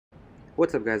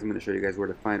What's up, guys? I'm going to show you guys where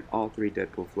to find all three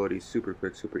Deadpool floaties. Super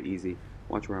quick, super easy.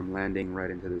 Watch where I'm landing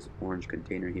right into this orange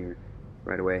container here.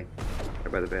 Right away,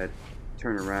 right by the bed.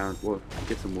 Turn around. Well,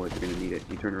 get some wood. You're going to need it.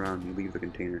 You turn around, you leave the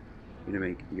container. You're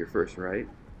going to make your first right.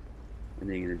 And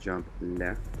then you're going to jump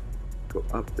left. Go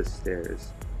up the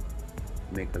stairs.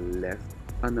 Make a left.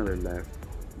 Another left.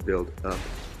 Build up.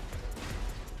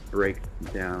 Break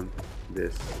down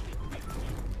this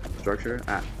structure.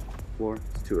 Floor.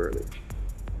 It's too early.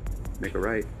 Make a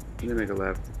right, and then make a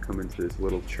left, come into this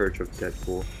little church of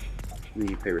Deadpool, and then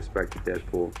you pay respect to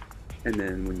Deadpool, and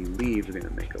then when you leave, you're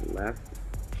going to make a left,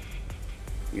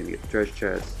 you're going to get the treasure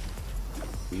chest,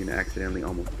 you're going to accidentally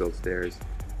almost build stairs,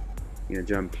 you're going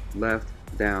to jump left,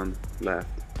 down, left,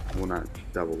 well not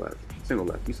double left, single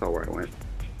left, you saw where I went,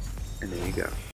 and there you go.